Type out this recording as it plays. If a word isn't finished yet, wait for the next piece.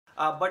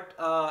But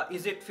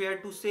is it fair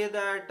to say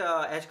that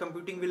edge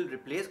computing will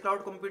replace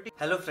cloud computing?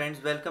 Hello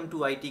friends, welcome to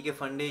ITK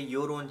Funde,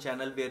 your own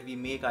channel where we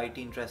make IT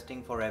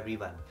interesting for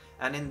everyone.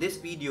 And in this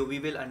video, we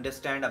will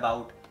understand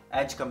about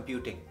edge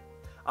computing.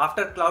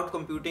 After cloud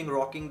computing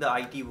rocking the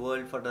IT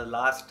world for the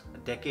last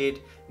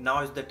decade,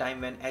 now is the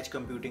time when edge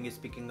computing is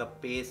picking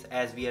up pace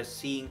as we are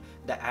seeing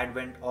the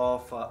advent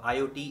of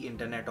IoT,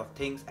 Internet of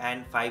Things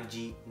and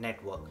 5G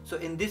network. So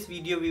in this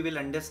video, we will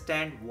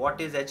understand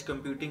what is edge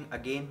computing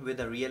again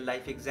with a real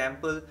life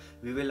example.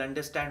 We will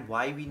understand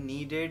why we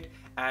need it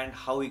and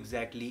how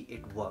exactly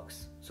it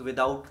works. So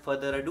without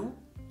further ado,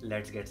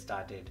 let's get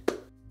started.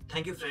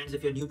 Thank you friends.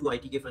 If you're new to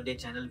ITK Funde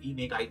channel, we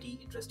make IT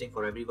interesting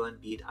for everyone,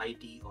 be it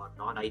IT or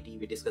non-IT.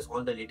 We discuss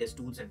all the latest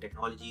tools and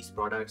technologies,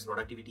 products,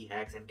 productivity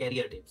hacks and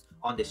career tips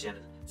on this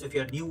channel. So if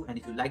you're new and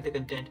if you like the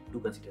content, do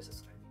consider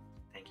subscribing.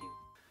 Thank you.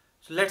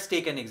 So let's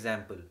take an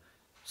example.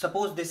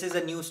 Suppose this is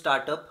a new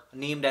startup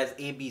named as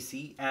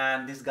ABC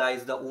and this guy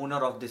is the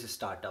owner of this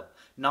startup.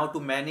 Now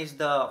to manage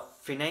the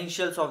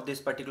financials of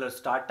this particular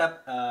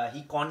startup,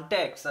 he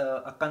contacts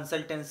a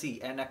consultancy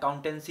and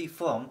accountancy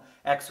firm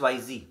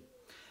XYZ.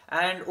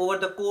 And over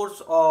the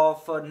course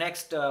of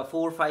next 4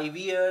 or 5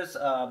 years,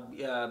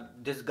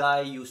 this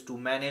guy used to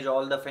manage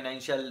all the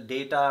financial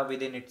data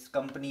within its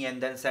company and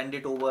then send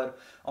it over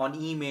on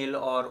email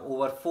or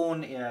over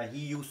phone. He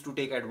used to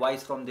take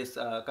advice from this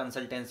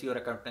consultancy or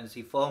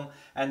accountancy firm,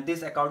 and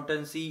this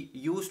accountancy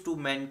used to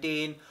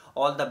maintain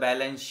all the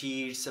balance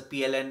sheets,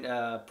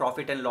 PLN,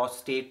 profit and loss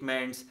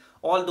statements,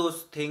 all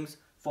those things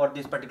for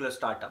this particular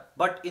startup.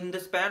 But in the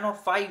span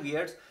of 5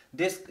 years,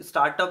 this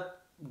startup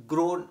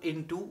grown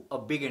into a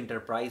big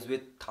enterprise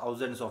with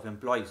thousands of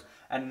employees,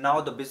 and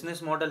now the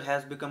business model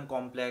has become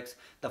complex.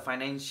 The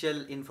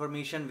financial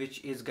information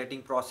which is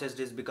getting processed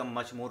is become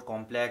much more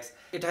complex.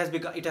 It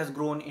has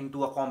grown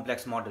into a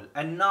complex model,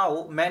 and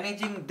now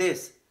managing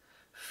this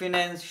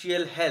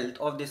financial health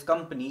of this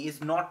company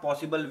is not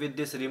possible with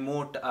this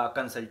remote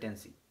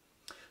consultancy.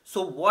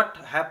 So what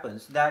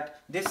happens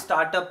that this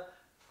startup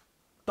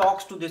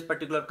talks to this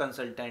particular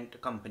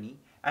consultant company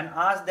and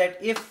asks that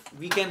if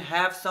we can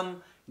have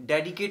some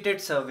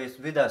dedicated service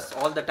with us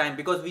all the time,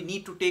 because we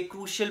need to take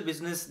crucial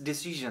business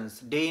decisions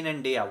day in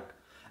and day out,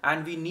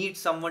 and we need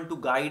someone to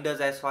guide us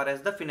as far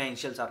as the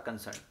financials are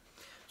concerned.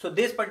 So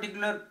this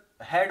particular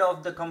head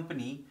of the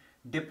company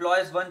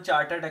deploys one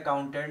chartered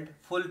accountant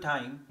full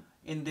time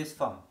in this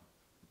firm,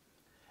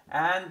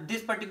 and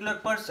this particular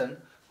person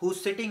who's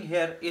sitting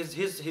here is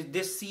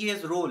this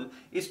CA's role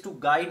is to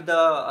guide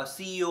the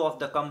CEO of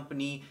the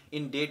company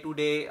in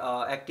day-to-day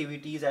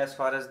activities as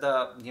far as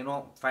the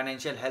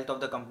financial health of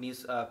the company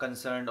is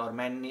concerned, or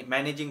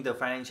managing the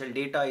financial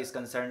data is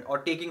concerned, or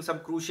taking some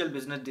crucial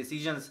business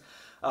decisions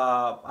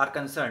are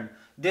concerned.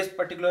 This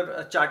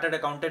particular chartered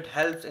accountant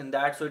helps in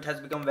that, so it has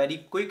become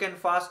very quick and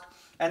fast.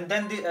 And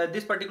then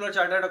this particular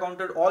chartered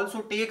accountant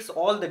also takes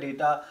all the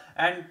data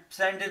and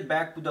sends it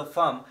back to the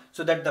firm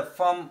so that the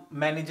firm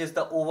manages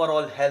the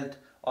overall health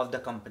of the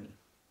company.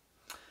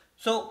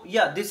 So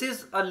yeah, this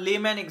is a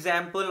layman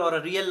example or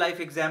a real life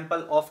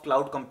example of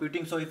cloud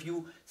computing. So if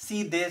you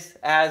see this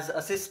as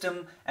a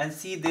system and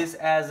see this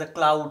as a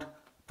cloud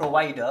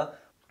provider,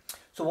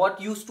 so what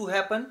used to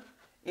happen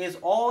is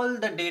all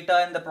the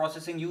data and the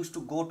processing used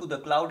to go to the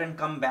cloud and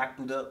come back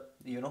to the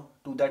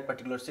to that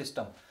particular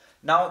system.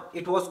 Now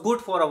it was good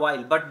for a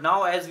while, but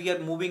now as we are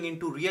moving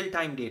into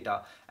real-time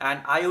data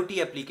and IoT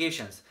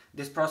applications,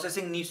 this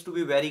processing needs to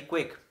be very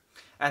quick,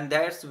 and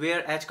that's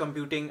where edge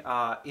computing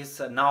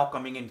is now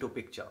coming into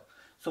picture.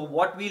 So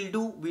what we'll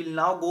do, we'll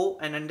now go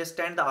and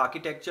understand the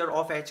architecture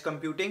of edge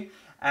computing,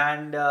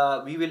 and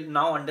we will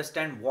now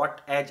understand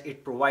what edge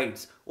it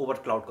provides over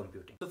cloud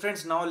computing. So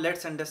friends, now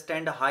let's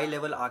understand a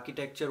high-level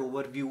architecture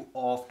overview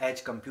of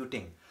edge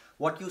computing.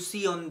 What you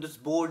see on this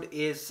board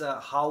is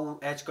how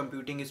edge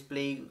computing is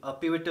playing a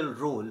pivotal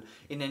role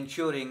in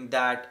ensuring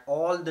that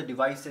all the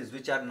devices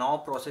which are now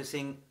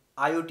processing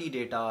IoT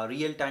data,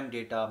 real-time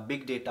data,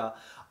 big data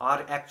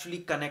are actually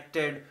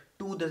connected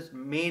to the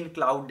main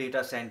cloud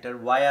data center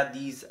via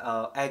these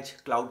edge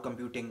cloud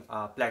computing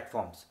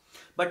platforms.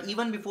 But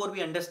even before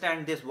we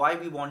understand this, why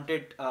we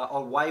wanted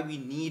or why we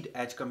need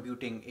edge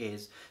computing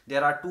is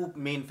there are two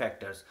main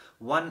factors.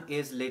 One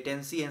is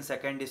latency and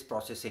second is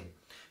processing.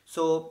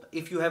 So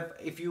if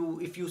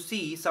you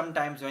see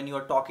sometimes when you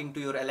are talking to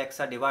your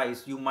Alexa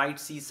device, you might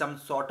see some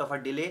sort of a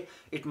delay.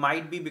 It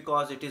might be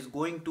because it is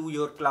going to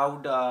your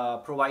cloud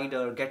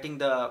provider, getting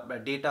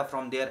the data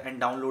from there and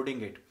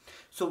downloading it.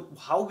 So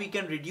how we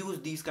can reduce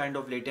these kind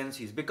of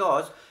latencies,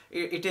 because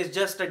it is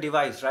just a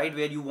device, right,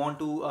 where you want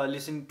to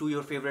listen to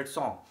your favorite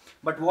song.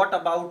 But what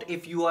about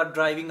if you are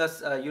driving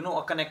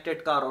a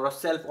connected car or a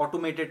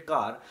self-automated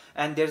car,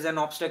 and there's an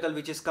obstacle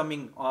which is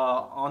coming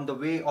on the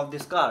way of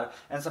this car,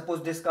 and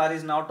suppose this car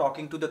is now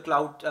talking to the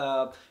cloud,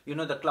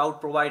 the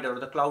cloud provider or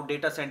the cloud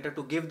data center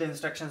to give the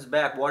instructions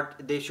back what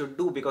they should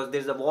do, because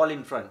there's a wall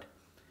in front,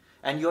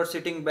 and you're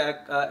sitting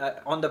back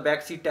on the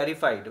back seat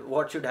terrified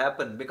what should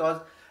happen,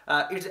 because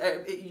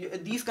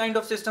these kind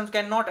of systems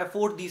cannot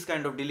afford these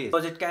kind of delays,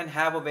 because it can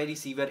have a very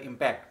severe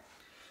impact.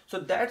 So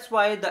that's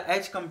why the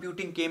edge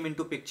computing came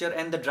into picture,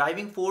 and the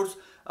driving force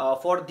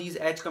for these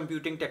edge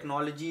computing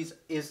technologies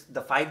is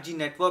the 5G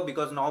network,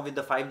 because now with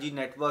the 5G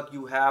network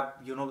you have,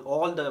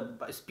 all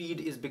the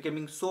speed is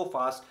becoming so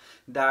fast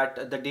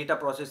that the data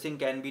processing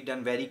can be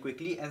done very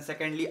quickly. And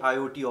secondly,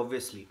 IoT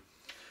obviously.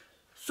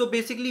 So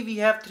basically we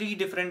have three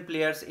different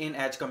players in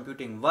edge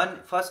computing.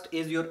 First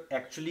is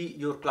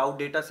your cloud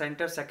data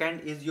center. Second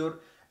is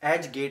your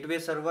edge gateway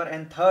server,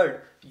 and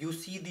third, you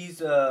see these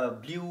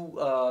blue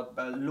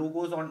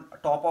logos on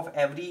top of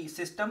every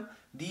system.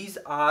 These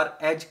are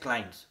edge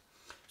clients.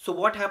 So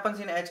what happens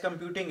in edge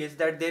computing is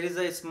that there is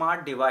a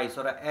smart device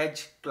or an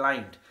edge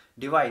client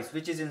device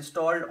which is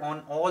installed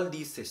on all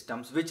these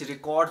systems, which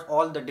records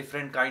all the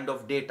different kind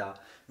of data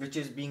which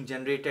is being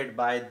generated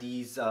by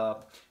these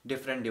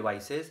different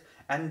devices,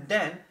 and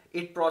then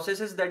it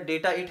processes that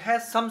data. It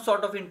has some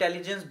sort of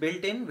intelligence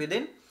built in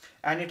within,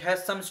 and it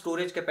has some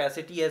storage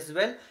capacity as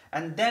well,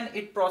 and then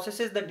it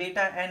processes the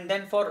data, and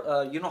then for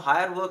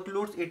higher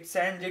workloads it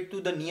sends it to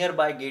the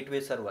nearby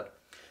gateway server.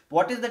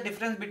 What is the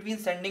difference between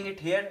sending it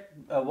here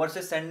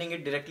versus sending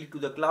it directly to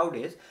the cloud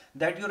is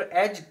that your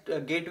edge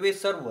gateway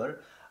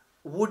server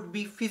would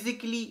be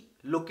physically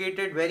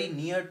located very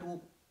near to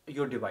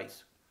your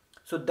device.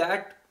 So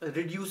that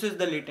reduces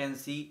the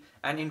latency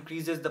and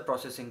increases the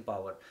processing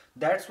power.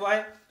 That's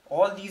why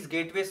all these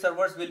gateway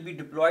servers will be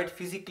deployed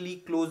physically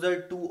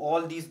closer to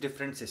all these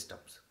different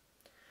systems.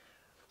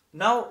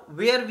 Now,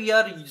 where we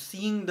are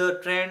seeing the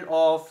trend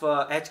of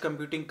edge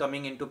computing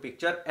coming into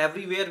picture,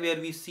 everywhere where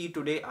we see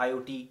today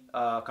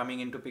IoT coming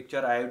into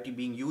picture, IoT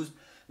being used,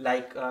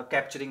 like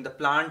capturing the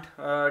plant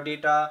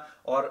data,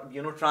 or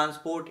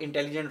transport,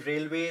 intelligent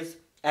railways,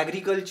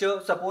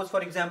 agriculture. Suppose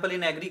for example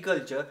in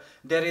agriculture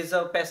there is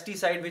a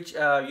pesticide which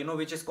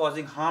which is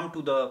causing harm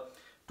to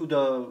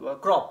the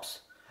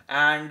crops,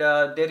 and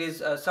there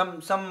is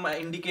some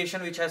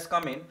indication which has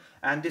come in,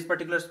 and this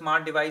particular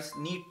smart device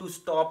need to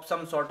stop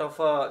some sort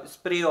of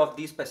spray of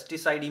these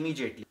pesticide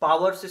immediately.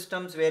 Power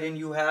systems wherein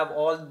you have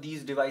all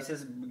these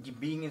devices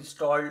being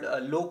installed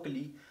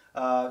locally,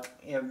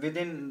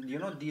 within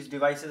these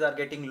devices are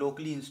getting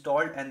locally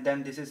installed, and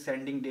then this is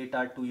sending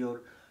data to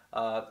your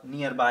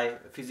nearby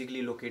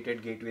physically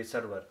located gateway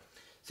server.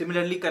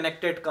 Similarly,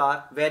 connected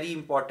car, very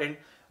important.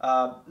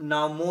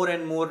 Now more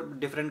and more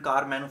different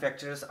car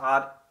manufacturers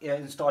are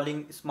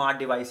installing smart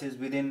devices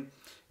within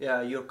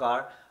your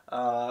car,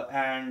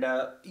 and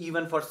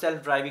even for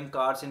self-driving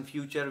cars in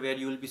future, where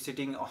you will be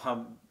sitting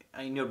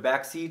in your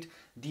back seat,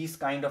 these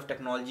kind of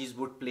technologies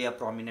would play a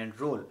prominent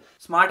role.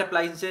 Smart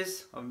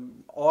appliances,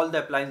 all the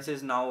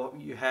appliances now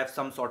you have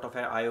some sort of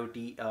an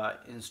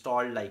IoT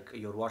installed, like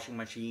your washing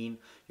machine,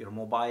 your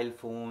mobile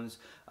phones,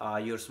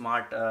 your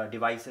smart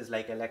devices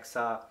like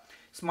Alexa.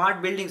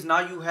 Smart buildings, now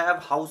you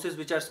have houses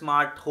which are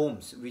smart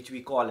homes, which we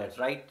call it,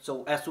 right?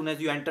 So as soon as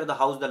you enter the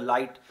house, the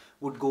light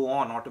would go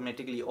on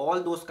automatically.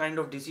 All those kind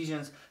of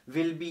decisions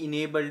will be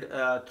enabled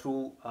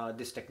through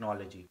this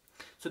technology.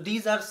 So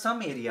these are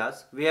some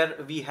areas where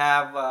we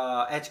have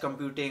edge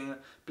computing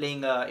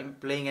playing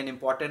an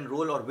important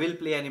role, or will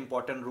play an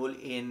important role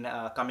in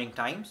coming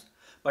times.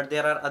 But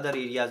there are other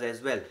areas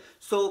as well.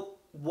 So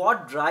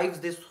what drives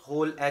this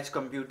whole edge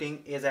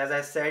computing is, as I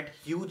said,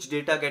 huge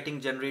data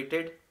getting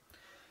generated,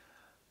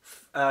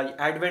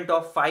 advent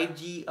of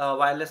 5G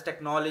wireless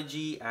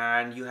technology,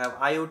 and you have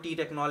IoT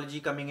technology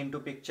coming into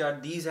picture.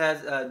 These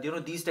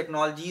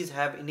technologies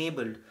have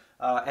enabled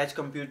edge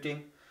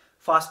computing.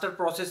 Faster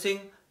processing,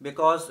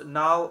 because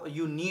now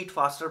you need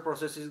faster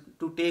processes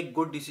to take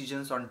good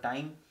decisions on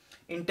time.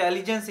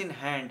 Intelligence in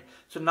hand,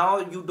 so now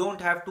you don't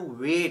have to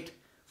wait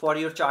for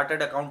your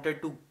chartered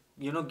accountant to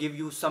give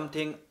you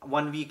something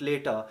 1 week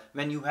later,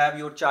 when you have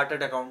your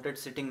chartered accountant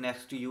sitting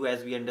next to you,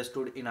 as we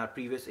understood in our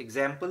previous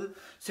example.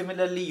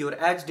 Similarly, your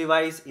edge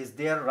device is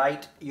there,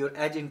 right? Your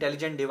edge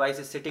intelligent device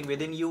is sitting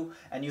within you,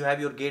 and you have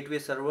your gateway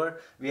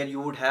server, where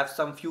you would have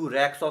some few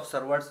racks of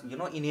servers,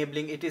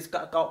 enabling it is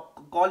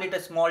call it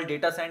a small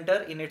data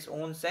center in its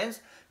own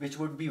sense, which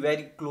would be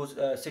very close,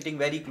 sitting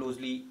very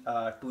closely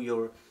to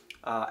your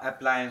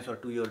appliance or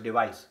to your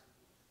device.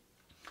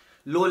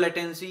 Low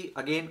latency,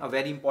 again a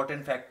very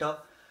important factor.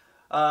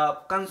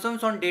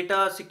 Concerns on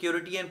data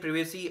security and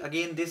privacy,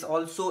 again this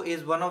also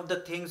is one of the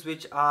things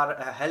which are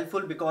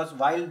helpful, because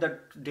while the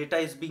data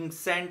is being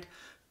sent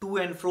to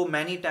and fro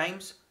many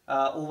times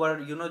over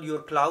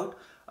your cloud,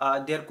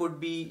 there could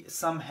be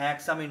some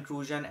hack, some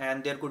intrusion,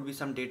 and there could be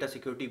some data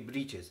security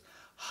breaches.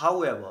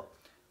 However,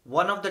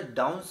 one of the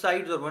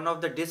downsides or one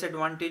of the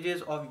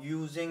disadvantages of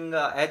using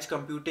edge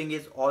computing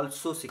is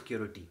also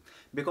security,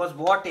 because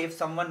what if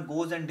someone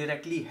goes and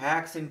directly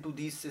hacks into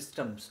these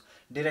systems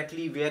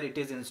directly where it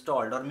is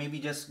installed, or maybe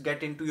just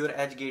get into your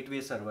edge gateway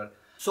server?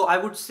 So I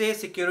would say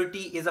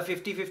security is a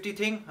 50-50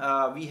 thing.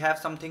 We have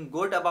something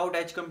good about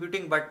edge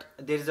computing, but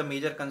there is a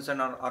major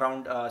concern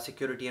around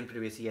security and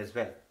privacy as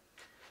well.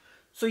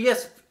 So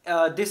yes,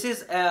 this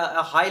is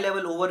a high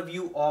level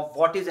overview of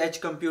what is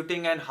edge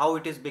computing and how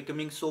it is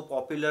becoming so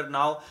popular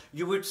now.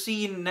 You would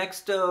see in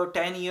next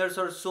 10 years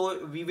or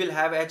so we will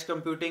have edge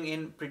computing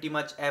in pretty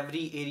much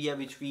every area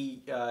which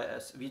we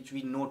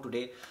know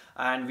today,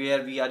 and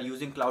where we are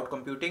using cloud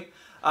computing.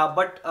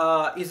 But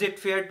is it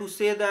fair to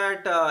say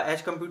that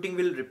edge computing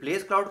will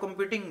replace cloud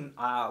computing?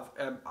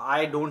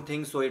 I don't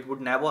think so. It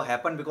would never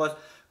happen, because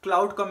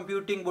cloud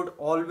computing would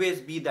always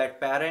be that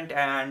parent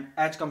and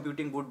edge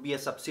computing would be a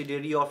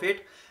subsidiary of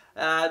it.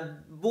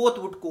 Both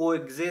would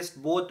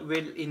coexist, both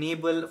will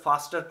enable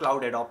faster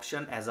cloud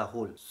adoption as a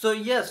whole. So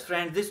yes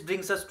friends, this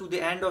brings us to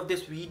the end of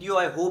this video.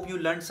 I hope you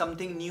learned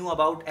something new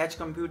about edge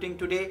computing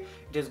today.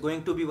 It is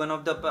going to be one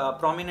of the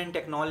prominent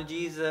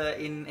technologies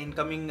in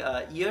coming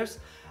years.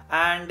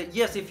 And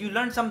yes, if you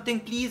learned something,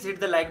 please hit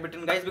the like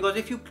button guys, because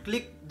if you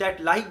click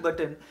that like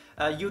button,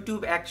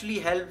 YouTube actually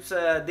helps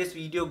this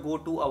video go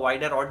to a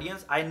wider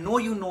audience. I know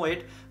you know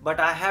it, but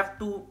I have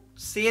to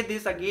say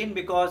this again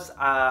because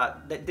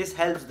this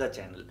helps the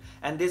channel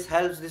and this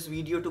helps this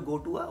video to go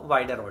to a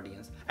wider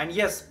audience. And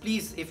yes,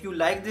 please, if you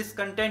like this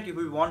content, if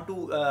you want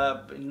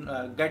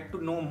to get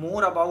to know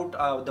more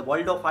about the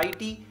world of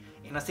IT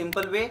in a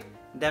simple way,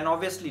 then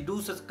obviously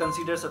do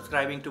consider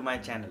subscribing to my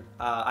channel,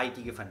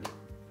 IT Funde.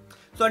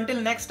 So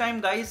until next time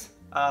guys,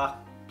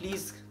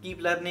 please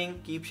keep learning,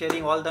 keep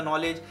sharing all the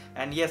knowledge,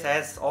 and yes,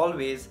 as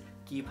always,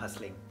 keep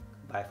hustling.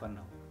 Bye for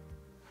now.